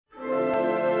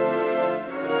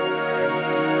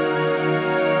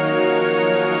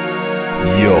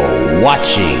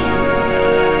watching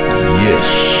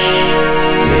Yish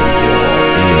in your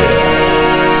ear.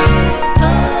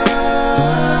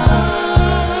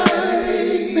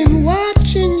 I've been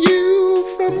watching you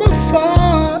from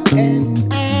afar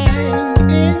and I'm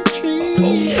intrigued.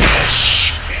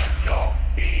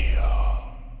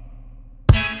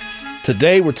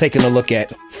 Today we're taking a look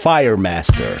at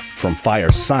FIREMASTER from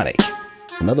Firesonic,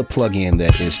 another plugin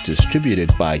that is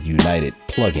distributed by United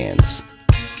Plugins.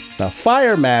 Now,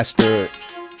 FIREMASTER,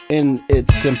 in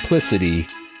its simplicity,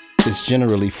 is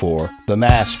generally for the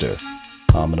master.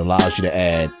 It allows you to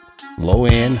add low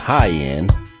end, high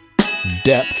end,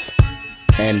 depth,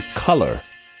 and color,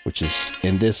 which is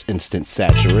in this instance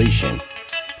saturation,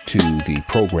 to the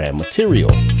program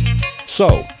material.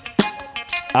 So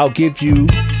I'll give you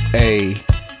a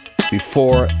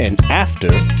before and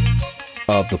after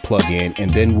of the plugin,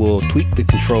 and then we'll tweak the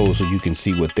controls so you can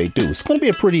see what they do. It's going to be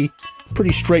a pretty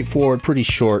straightforward, pretty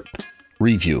short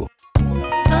review. I've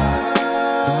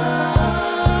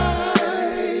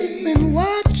been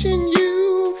watching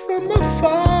you from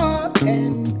afar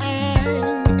and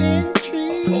I'm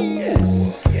intrigued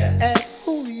at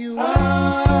who you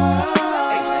are.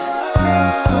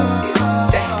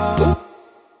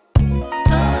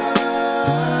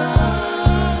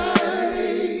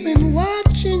 I've been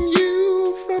watching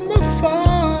you from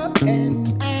afar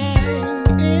and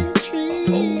I'm intrigued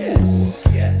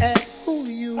at who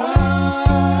you are.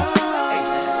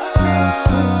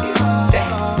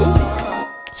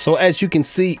 So as you can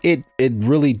see, it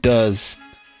really does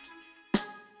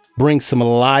bring some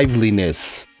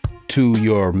liveliness to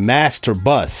your master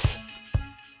bus.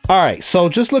 All right, so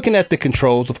just looking at the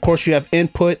controls, of course you have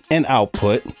input and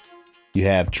output. You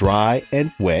have dry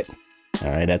and wet. All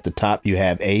right, at the top you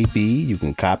have A, B. You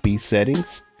can copy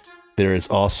settings. There is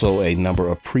also a number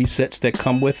of presets that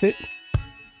come with it.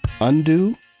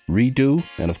 Undo, redo,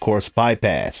 and of course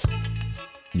bypass.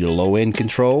 Your low end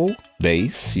control,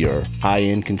 bass. Your high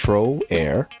end control,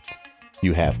 air.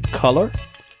 You have color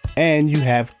and you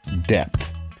have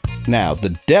depth. Now the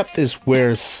depth is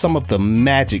where some of the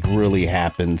magic really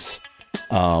happens,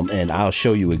 and I'll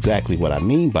show you exactly what I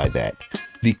mean by that.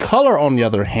 The color, on the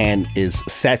other hand, is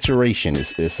saturation.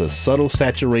 It's a subtle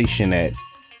saturation that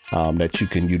you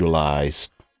can utilize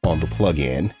on the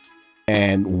plugin.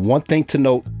 And one thing to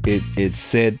note, it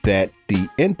said that the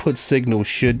input signal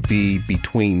should be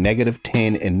between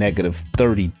 -10 and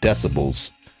 -30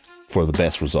 decibels for the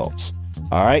best results.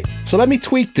 All right, so let me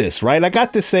tweak this, right? I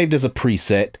got this saved as a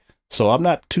preset, so I'm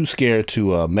not too scared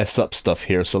to mess up stuff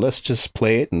here. So let's just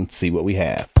play it and see what we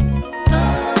have.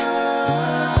 I've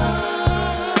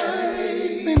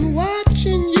been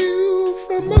watching you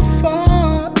from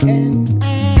afar and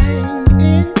I'm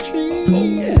intrigued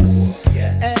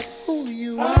at who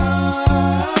you are.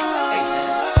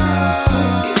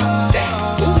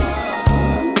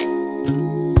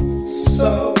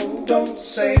 So don't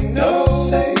say no,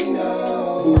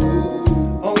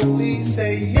 only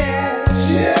say yes.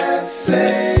 Just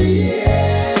say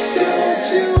yes. Don't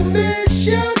you miss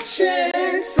your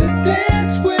chance to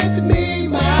dance with me,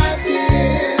 my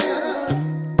dear.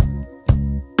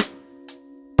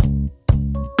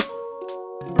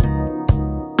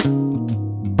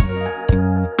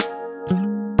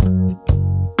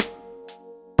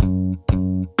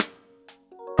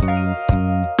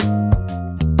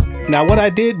 Now, what I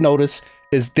did notice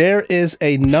is there is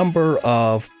a number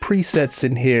of presets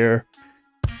in here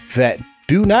that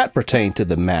do not pertain to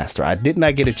the master. I did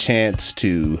not get a chance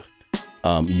to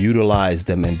utilize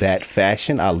them in that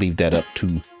fashion. I'll leave that up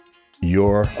to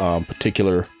your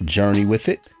particular journey with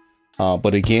it.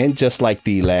 But again, just like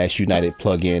the last United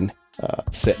plugin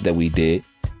set that we did,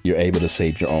 you're able to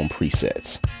save your own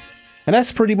presets. And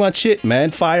that's pretty much it,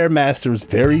 man. FIREMASTER is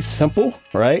very simple,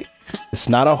 right? It's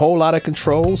not a whole lot of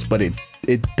controls, but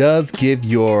it does give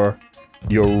your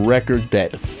record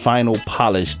that final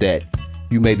polish that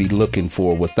you may be looking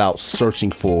for without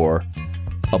searching for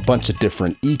a bunch of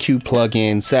different EQ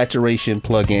plugins, saturation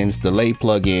plugins, delay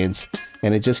plugins,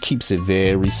 and it just keeps it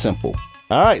very simple.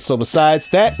 All right, so besides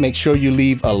that, make sure you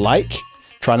leave a like.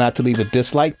 Try not to leave a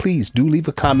dislike. Please do leave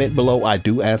a comment below. I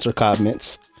do answer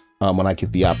comments when I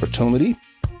get the opportunity.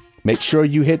 Make sure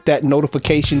you hit that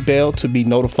notification bell to be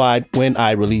notified when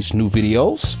I release new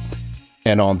videos.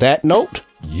 And on that note,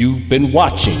 you've been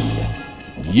watching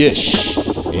Yish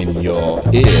in your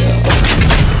ear.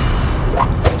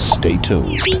 Stay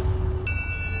tuned.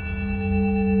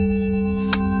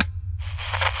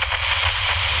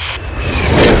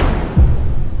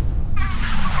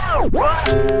 What?